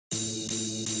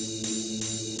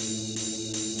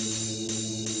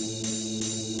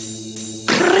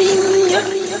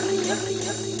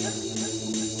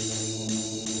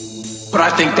but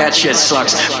I think that shit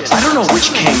sucks. I don't know which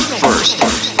came first.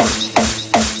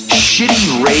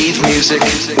 Shitty rave music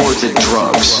or the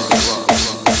drugs?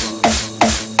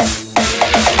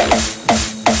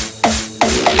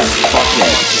 Fuck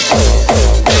yeah.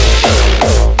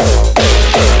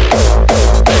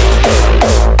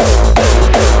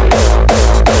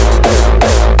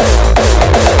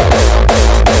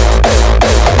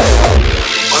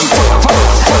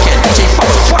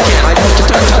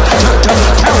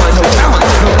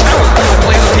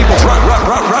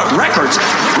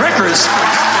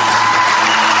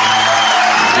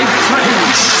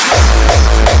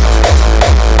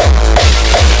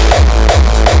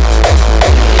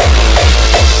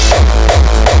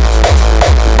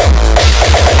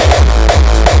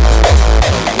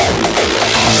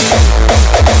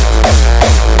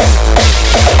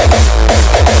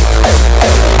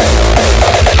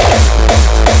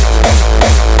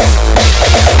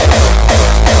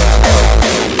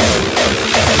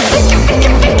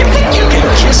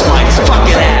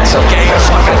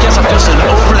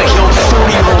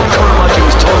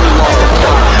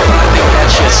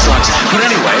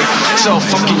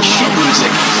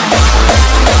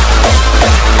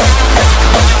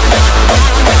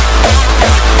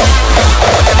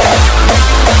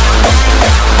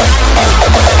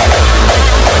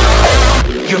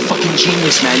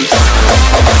 Genius, man.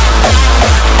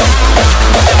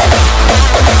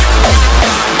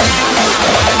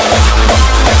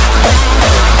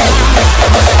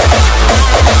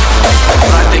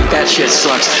 But I think that shit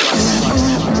sucks.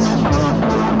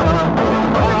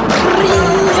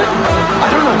 I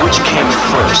don't know which came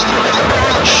first.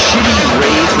 Shitty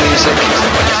rave music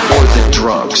or the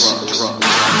drugs.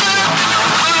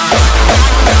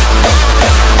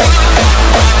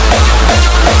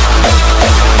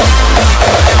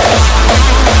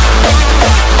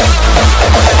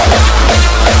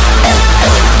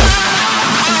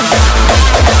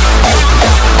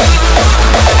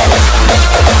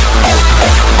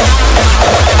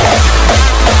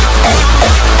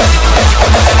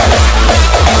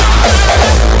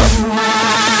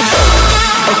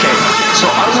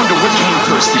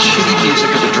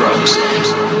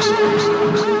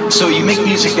 So you make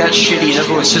music that shitty and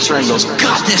everyone sits around and goes,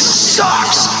 God, this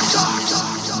sucks!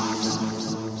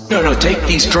 No, take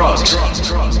these drugs. What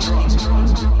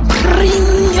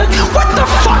the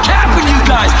fuck happened, you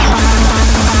guys?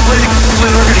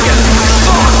 We're gonna get it.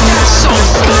 Fuck, that's so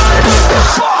good!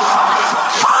 Fuck!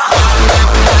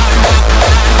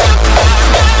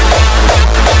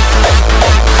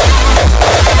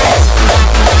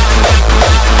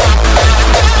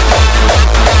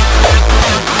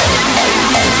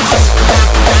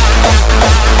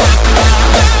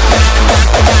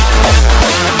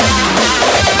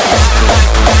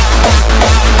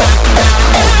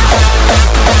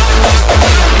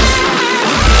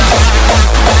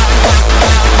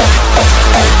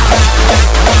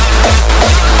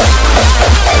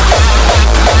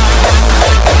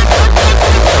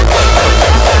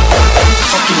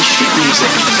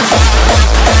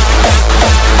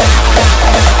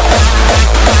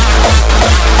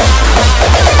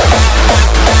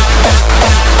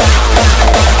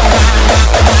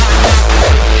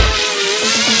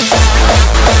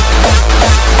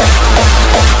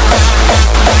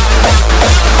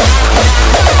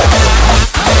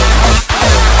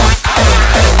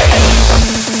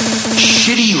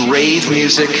 Rave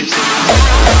music.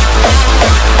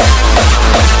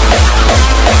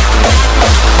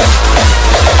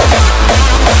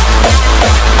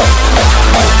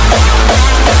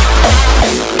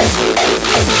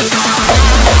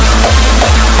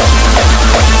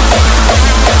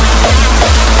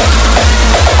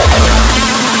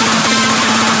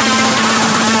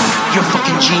 You're a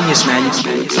fucking genius, man.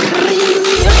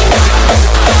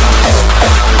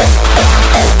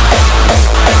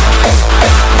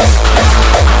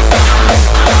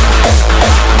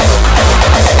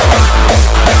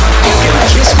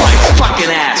 Kiss my fucking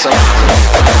ass.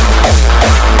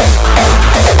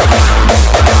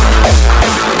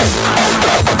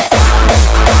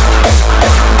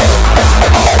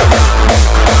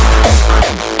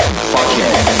 Fuck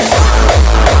yeah.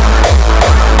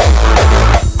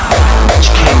 Which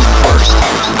came first?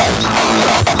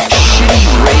 Shitty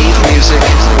rave music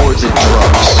or the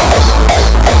drugs?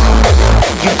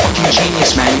 You're a fucking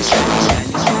genius, man.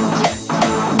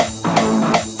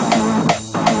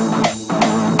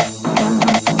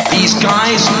 These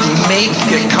guys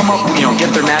come up,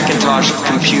 get their Macintosh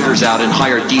computers out and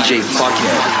hire DJ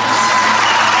Fuckhead.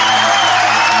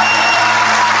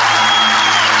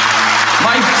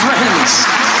 My friends,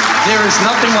 There is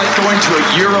nothing like going to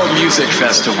a Euro music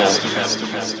festival.